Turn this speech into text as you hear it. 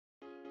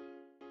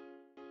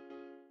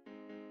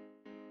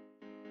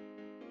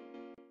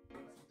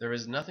There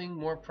is nothing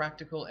more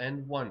practical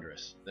and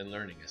wondrous than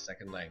learning a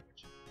second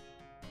language.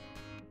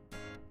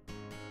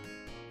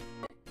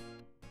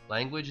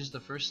 Language is the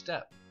first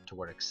step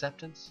toward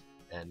acceptance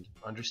and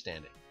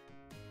understanding.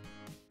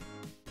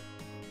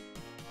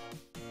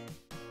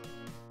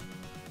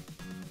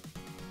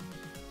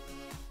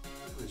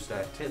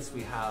 At TISS,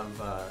 we have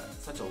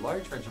such a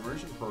large French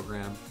immersion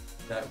program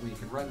that we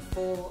can run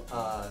full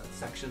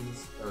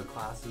sections or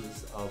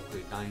classes of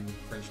grade 9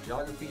 French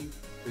geography,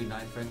 grade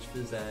 9 French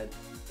phys ed,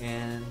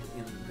 and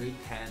in grade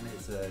 10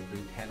 it's a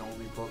grade 10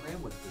 only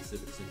program with the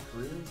civics and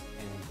careers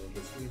and the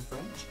history in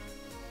French.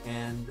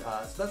 And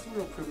so that's a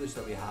real privilege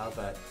that we have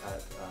at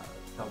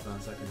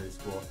Caldown Secondary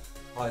School,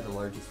 probably the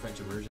largest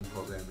French immersion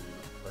program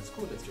in our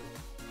school district.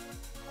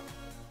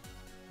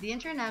 The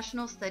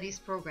International Studies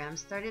program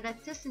started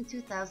at TISS in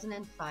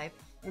 2005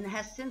 and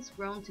has since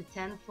grown to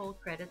 10 full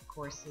credit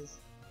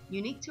courses.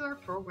 Unique to our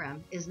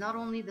program is not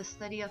only the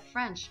study of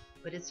French,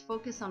 but its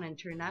focus on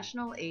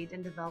international aid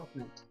and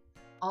development.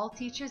 All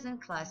teachers and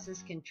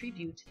classes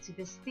contribute to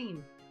this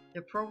theme.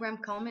 The program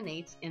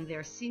culminates in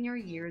their senior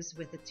years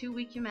with a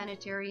 2-week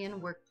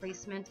humanitarian work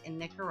placement in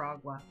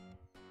Nicaragua.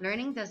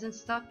 Learning doesn't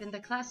stop in the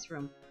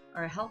classroom.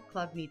 Our Help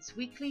Club meets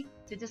weekly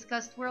to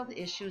discuss world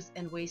issues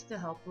and ways to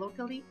help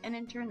locally and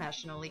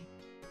internationally.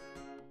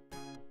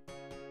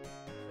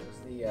 It's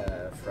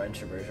the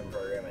French Immersion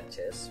program at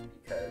TISS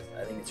because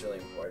I think it's really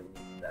important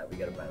that we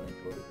get a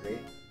bilingual degree.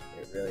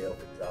 It really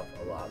opens up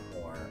a lot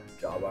more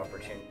job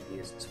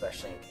opportunities,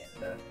 especially in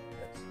Canada,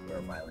 because we're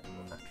a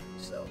bilingual country.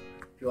 So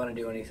if you want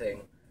to do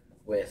anything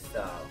with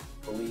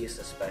police,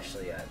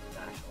 especially at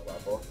the national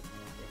level,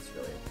 it's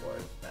really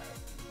important that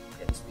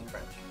you can speak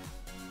French.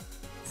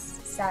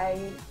 Ça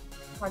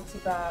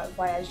participe à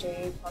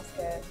voyager parce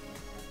que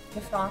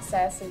le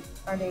français c'est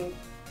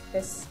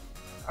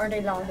un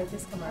des langues les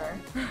plus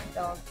communes,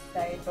 donc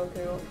ça aide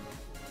beaucoup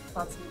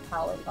quand tu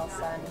parles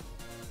français.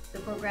 The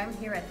program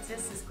here at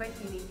TISS is quite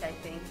unique, I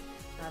think.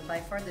 By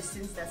far the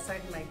students that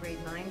start in my grade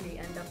 9, they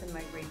end up in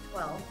my grade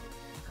 12.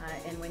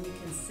 And when you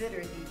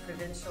consider the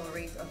provincial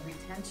rate of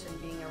retention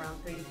being around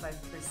 35%,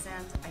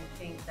 I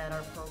think that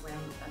our program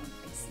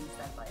exceeds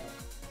that by it.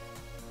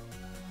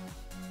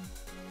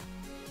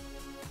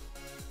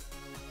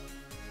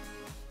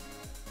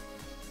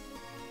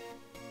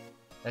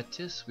 At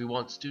TISS, we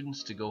want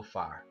students to go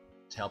far.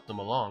 To help them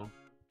along,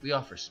 we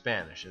offer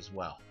Spanish as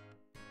well.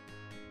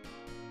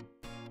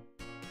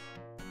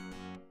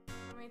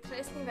 Tomé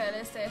 3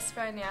 niveles de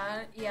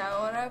español y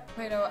ahora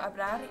puedo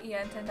hablar y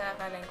entender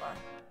la lengua.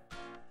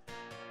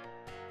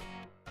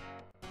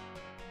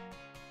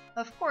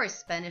 Of course,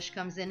 Spanish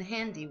comes in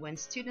handy when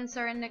students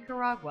are in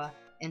Nicaragua,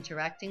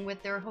 interacting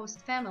with their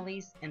host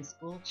families and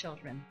school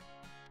children.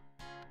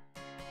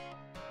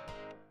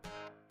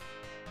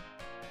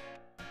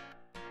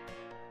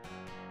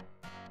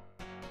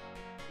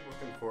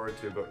 Looking forward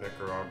to about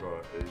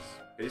Nicaragua is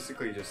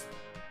basically just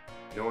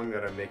knowing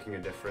that I'm making a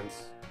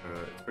difference.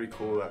 It's pretty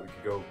cool that we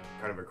could go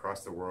kind of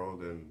across the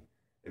world and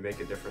make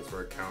a difference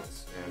where it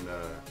counts,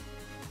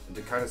 and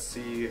to kind of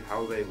see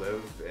how they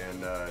live,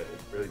 and it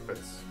really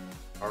puts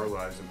our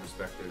lives in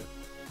perspective.